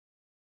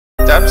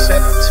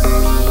dubstep to me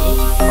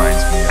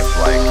reminds me of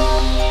like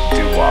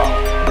doo-wop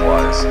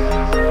was in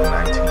the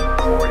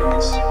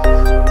 1940s.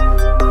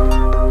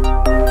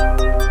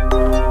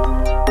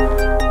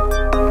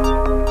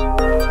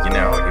 You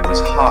know, it was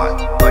hot,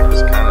 like it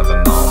was kind of an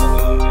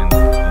anomaly in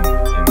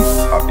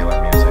popular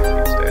music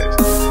these days.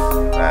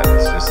 That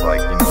it's just like,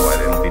 you know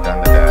what, it'll be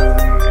done to death,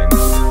 and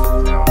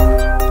you know,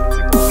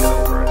 people will get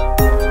over it.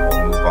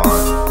 We'll move on,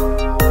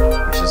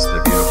 which is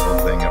the beautiful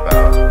thing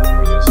about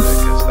music,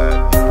 is that,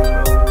 you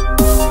know,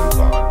 we'll move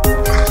on.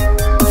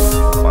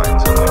 We'll find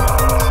something else.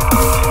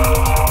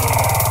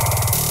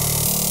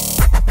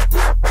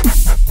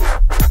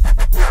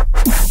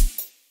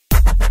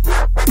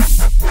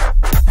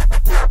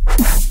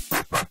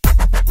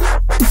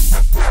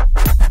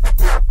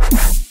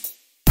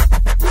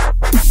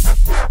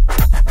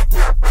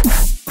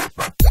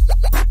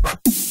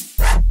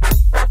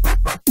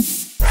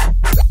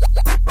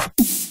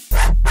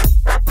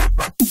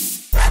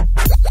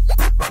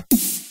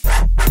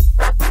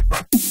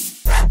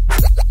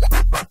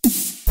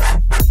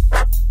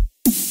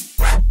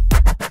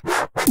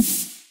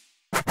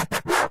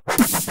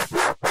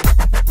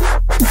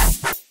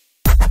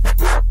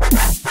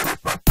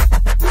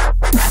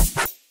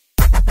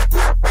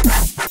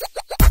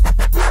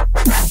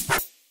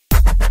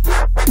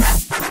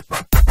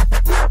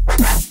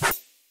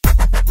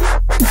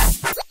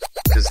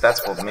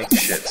 That's what makes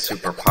shit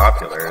super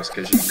popular, is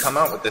because you come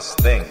out with this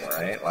thing,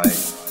 right? Like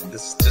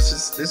this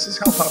is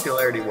how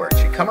popularity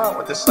works. You come out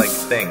with this like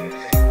thing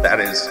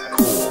that is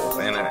cool,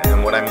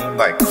 and what I mean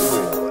by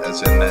cool,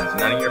 as in that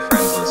none of your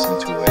friends listen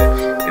to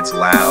it. It's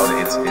loud,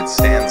 it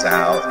stands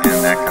out,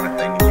 and that kind of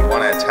thing. And you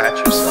want to attach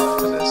yourself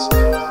to this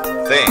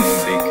thing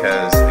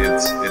because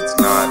it's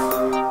not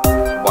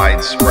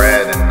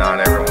widespread and not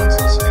everyone's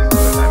listening to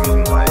it. I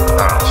mean, like,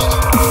 it's just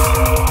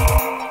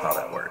how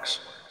that works.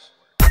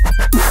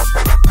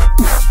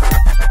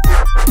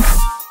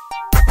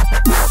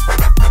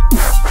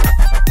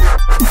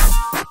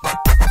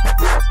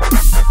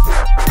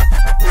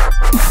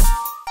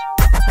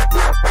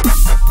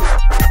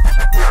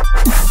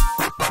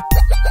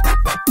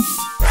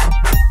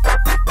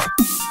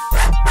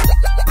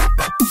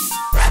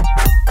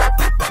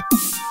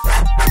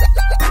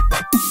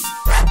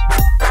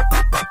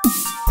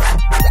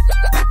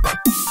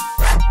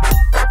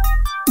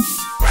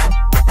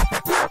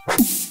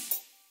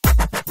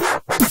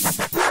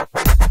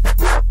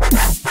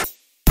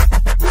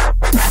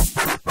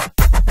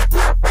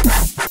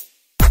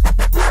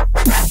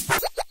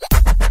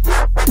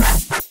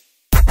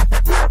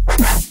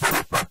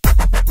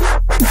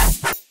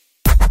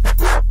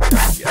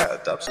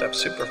 Dubstep's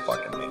super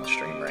fucking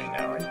mainstream right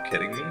now. Are you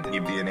kidding me?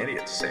 You'd be an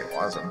idiot to say it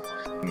wasn't.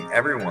 I mean,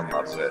 everyone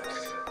loves it,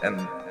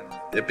 and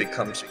it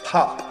becomes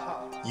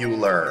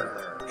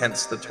popular,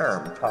 hence the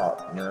term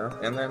pop, you know?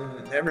 And then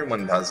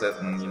everyone does it,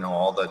 and you know,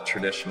 all the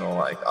traditional,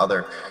 like,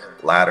 other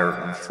latter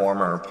and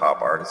former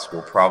pop artists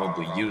will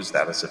probably use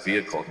that as a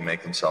vehicle to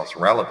make themselves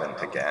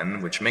relevant again,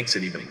 which makes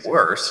it even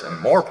worse and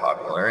more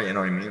popular, you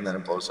know what I mean? Then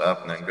it blows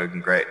up, and then good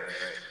and great.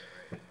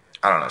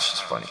 I don't know, it's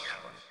just funny.